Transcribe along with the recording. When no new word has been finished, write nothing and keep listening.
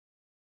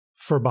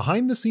For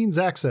behind-the-scenes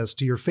access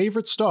to your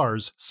favorite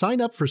stars, sign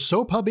up for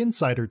Soap Hub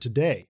Insider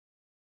today.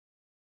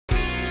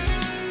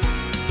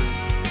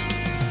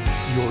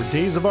 Your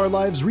Days of Our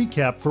Lives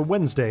recap for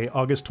Wednesday,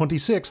 August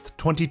 26th,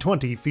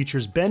 2020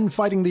 features Ben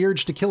fighting the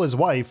urge to kill his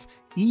wife,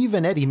 Eve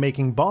and Eddie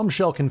making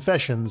bombshell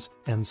confessions,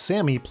 and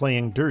Sami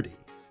playing dirty.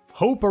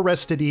 Hope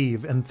arrested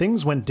Eve, and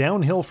things went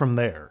downhill from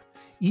there.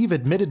 Eve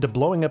admitted to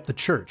blowing up the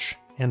church,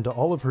 and to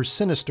all of her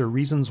sinister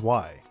reasons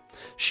why.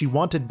 She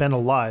wanted Ben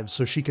alive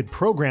so she could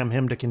program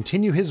him to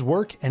continue his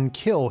work and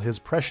kill his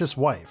precious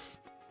wife.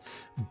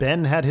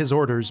 Ben had his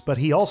orders, but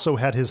he also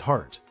had his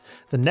heart.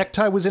 The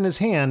necktie was in his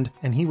hand,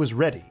 and he was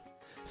ready.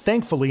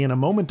 Thankfully, in a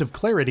moment of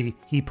clarity,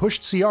 he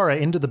pushed Ciara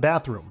into the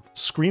bathroom,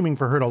 screaming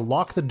for her to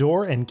lock the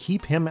door and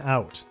keep him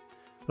out.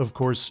 Of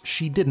course,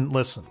 she didn't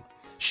listen.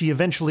 She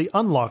eventually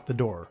unlocked the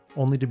door,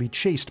 only to be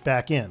chased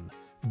back in.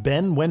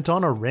 Ben went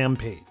on a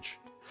rampage.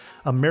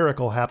 A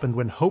miracle happened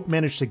when Hope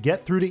managed to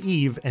get through to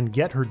Eve and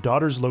get her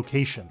daughter's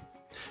location.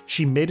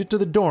 She made it to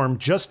the dorm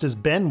just as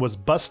Ben was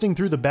busting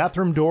through the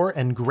bathroom door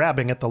and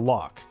grabbing at the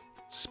lock.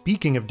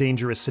 Speaking of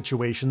dangerous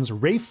situations,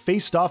 Rafe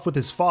faced off with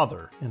his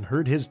father and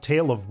heard his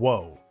tale of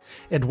woe.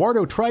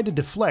 Eduardo tried to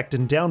deflect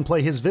and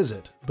downplay his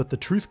visit, but the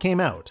truth came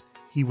out.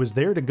 He was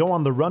there to go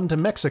on the run to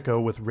Mexico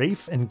with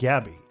Rafe and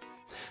Gabby.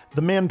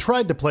 The man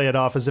tried to play it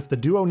off as if the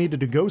duo needed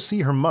to go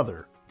see her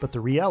mother, but the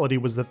reality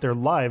was that their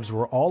lives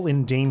were all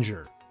in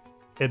danger.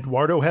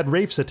 Eduardo had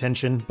Rafe's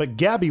attention, but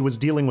Gabby was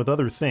dealing with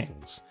other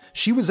things.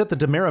 She was at the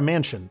Demera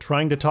mansion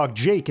trying to talk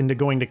Jake into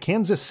going to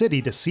Kansas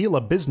City to seal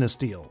a business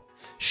deal.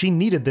 She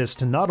needed this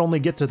to not only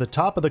get to the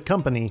top of the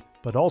company,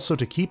 but also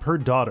to keep her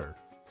daughter.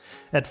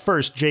 At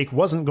first, Jake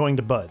wasn't going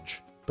to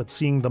budge, but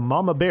seeing the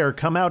mama bear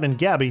come out and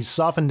Gabby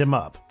softened him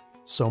up.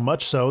 So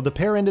much so, the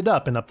pair ended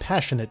up in a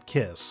passionate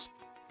kiss.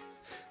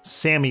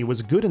 Sami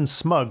was good and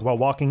smug while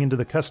walking into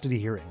the custody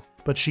hearing,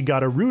 but she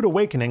got a rude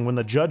awakening when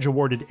the judge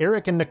awarded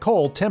Eric and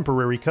Nicole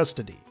temporary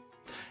custody.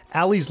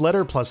 Allie's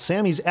letter plus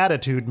Sami's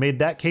attitude made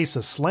that case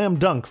a slam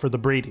dunk for the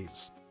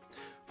Bradys.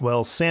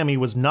 Well, Sami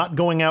was not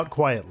going out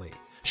quietly.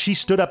 She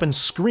stood up and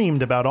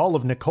screamed about all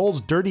of Nicole's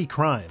dirty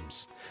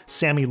crimes.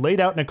 Sami laid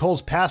out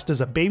Nicole's past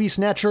as a baby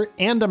snatcher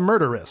and a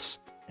murderess,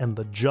 and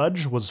the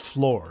judge was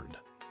floored.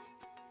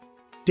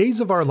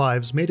 Days of Our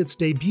Lives made its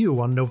debut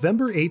on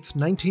November 8,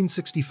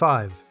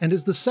 1965, and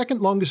is the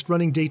second longest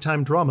running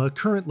daytime drama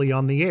currently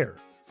on the air.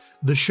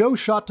 The show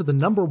shot to the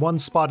 #1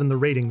 spot in the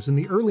ratings in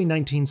the early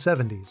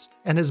 1970s,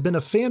 and has been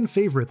a fan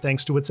favorite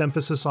thanks to its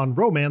emphasis on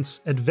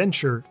romance,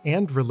 adventure,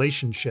 and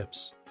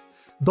relationships.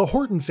 The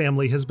Horton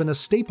family has been a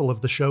staple of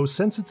the show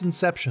since its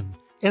inception,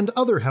 and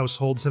other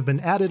households have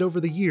been added over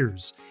the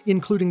years,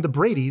 including the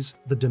Bradys,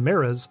 the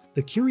Demeras,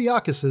 the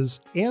Kiriakises,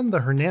 and the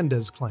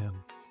Hernandez clan.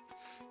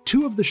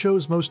 Two of the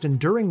show's most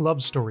enduring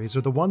love stories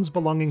are the ones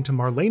belonging to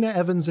Marlena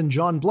Evans and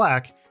John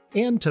Black,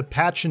 and to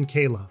Patch and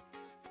Kayla.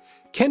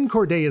 Ken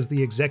Corday is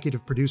the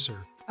executive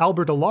producer,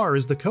 Albert Alar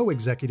is the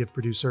co-executive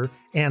producer,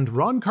 and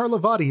Ron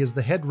Carlivati is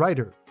the head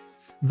writer.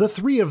 The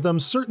three of them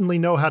certainly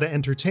know how to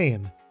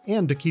entertain,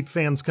 and to keep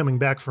fans coming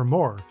back for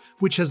more,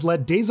 which has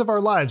led Days of Our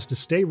Lives to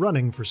stay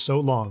running for so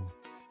long.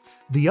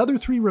 The other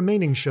three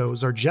remaining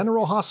shows are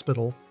General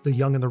Hospital, The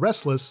Young and the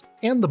Restless,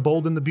 and The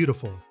Bold and the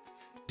Beautiful.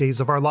 Days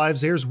of Our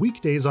Lives airs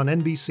weekdays on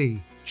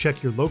NBC.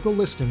 Check your local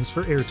listings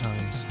for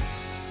airtimes.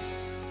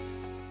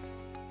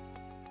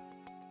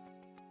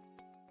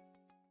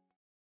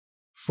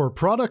 For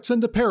products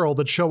and apparel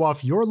that show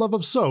off your love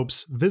of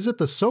soaps, visit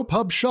the Soap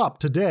Hub shop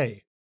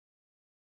today.